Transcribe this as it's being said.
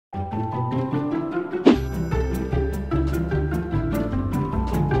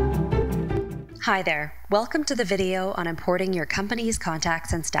Hi there. Welcome to the video on importing your company's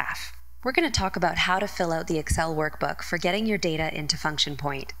contacts and staff. We're going to talk about how to fill out the Excel workbook for getting your data into Function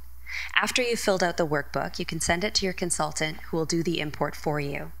Point. After you've filled out the workbook, you can send it to your consultant who will do the import for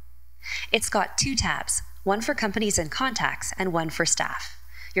you. It's got two tabs, one for companies and contacts and one for staff.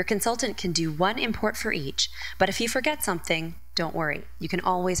 Your consultant can do one import for each, but if you forget something, don't worry, you can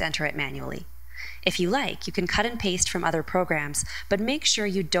always enter it manually. If you like, you can cut and paste from other programs, but make sure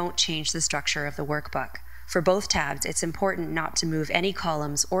you don't change the structure of the workbook. For both tabs, it's important not to move any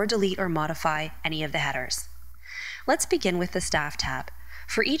columns or delete or modify any of the headers. Let's begin with the Staff tab.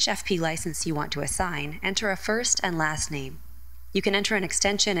 For each FP license you want to assign, enter a first and last name. You can enter an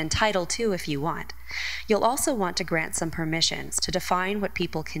extension and title too if you want. You'll also want to grant some permissions to define what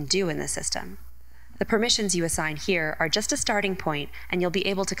people can do in the system. The permissions you assign here are just a starting point, and you'll be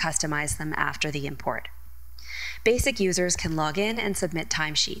able to customize them after the import. Basic users can log in and submit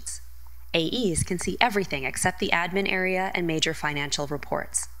timesheets. AEs can see everything except the admin area and major financial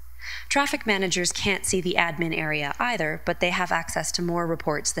reports. Traffic managers can't see the admin area either, but they have access to more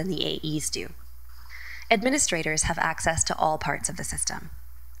reports than the AEs do. Administrators have access to all parts of the system.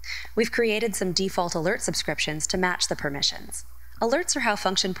 We've created some default alert subscriptions to match the permissions. Alerts are how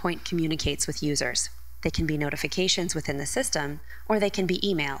Function Point communicates with users. They can be notifications within the system, or they can be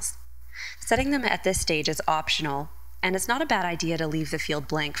emails. Setting them at this stage is optional, and it's not a bad idea to leave the field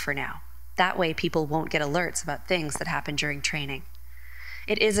blank for now. That way people won't get alerts about things that happen during training.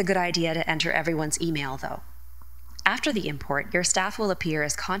 It is a good idea to enter everyone's email, though. After the import, your staff will appear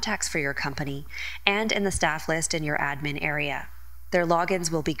as contacts for your company and in the staff list in your admin area. Their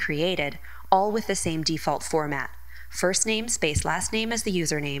logins will be created, all with the same default format. First name space last name as the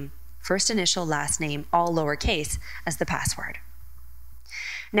username, first initial last name all lowercase as the password.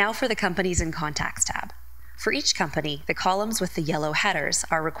 Now for the Companies and Contacts tab. For each company, the columns with the yellow headers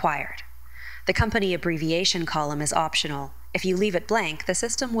are required. The company abbreviation column is optional. If you leave it blank, the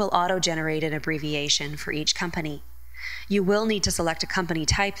system will auto-generate an abbreviation for each company. You will need to select a company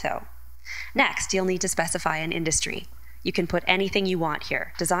type though. Next, you'll need to specify an industry. You can put anything you want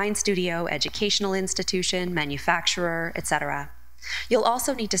here: design studio, educational institution, manufacturer, etc. You'll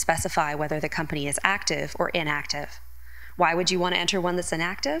also need to specify whether the company is active or inactive. Why would you want to enter one that's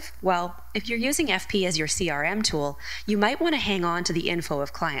inactive? Well, if you're using FP as your CRM tool, you might want to hang on to the info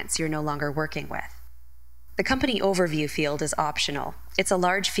of clients you're no longer working with. The company overview field is optional. It's a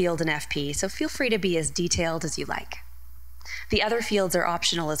large field in FP, so feel free to be as detailed as you like. The other fields are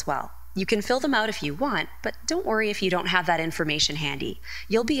optional as well. You can fill them out if you want, but don't worry if you don't have that information handy.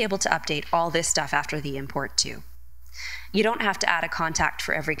 You'll be able to update all this stuff after the import too. You don't have to add a contact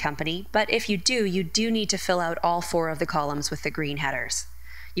for every company, but if you do need to fill out all 4 of the columns with the green headers.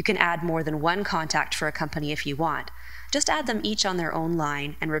 You can add more than one contact for a company if you want. Just add them each on their own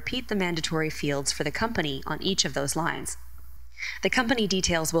line and repeat the mandatory fields for the company on each of those lines. The company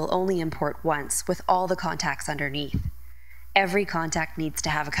details will only import once with all the contacts underneath. Every contact needs to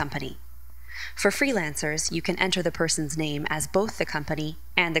have a company. For freelancers, you can enter the person's name as both the company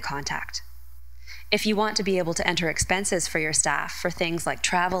and the contact. If you want to be able to enter expenses for your staff for things like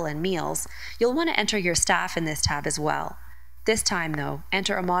travel and meals, you'll want to enter your staff in this tab as well. This time, though,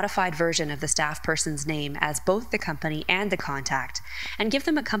 enter a modified version of the staff person's name as both the company and the contact, and give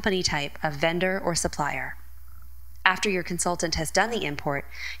them a company type of vendor or supplier. After your consultant has done the import,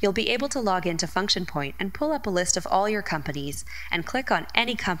 you'll be able to log into Function Point and pull up a list of all your companies and click on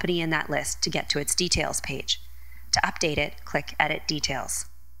any company in that list to get to its details page. To update it, click Edit Details.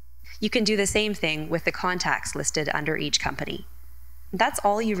 You can do the same thing with the contacts listed under each company. That's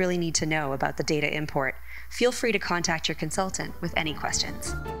all you really need to know about the data import. Feel free to contact your consultant with any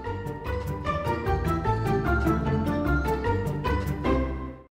questions.